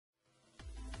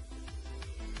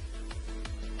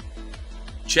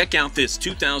Check out this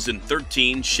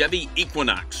 2013 Chevy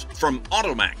Equinox from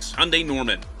AutoMax Hyundai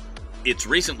Norman. It's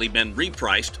recently been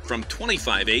repriced from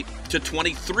 $25,800 to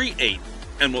 $23,800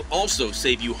 and will also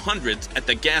save you hundreds at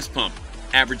the gas pump,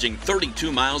 averaging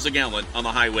 32 miles a gallon on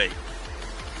the highway.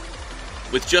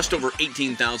 With just over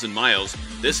 18,000 miles,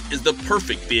 this is the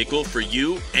perfect vehicle for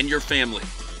you and your family.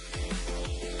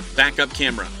 Backup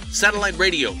camera, satellite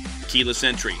radio, keyless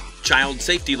entry, child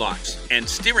safety locks, and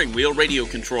steering wheel radio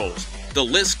controls. The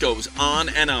list goes on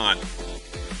and on.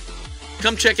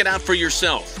 Come check it out for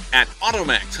yourself at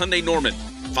AutoMax Hyundai Norman,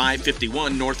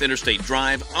 551 North Interstate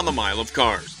Drive on the Mile of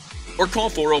Cars. Or call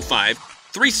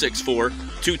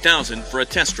 405-364-2000 for a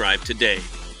test drive today.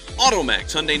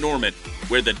 AutoMax Hyundai Norman,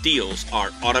 where the deals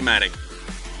are automatic.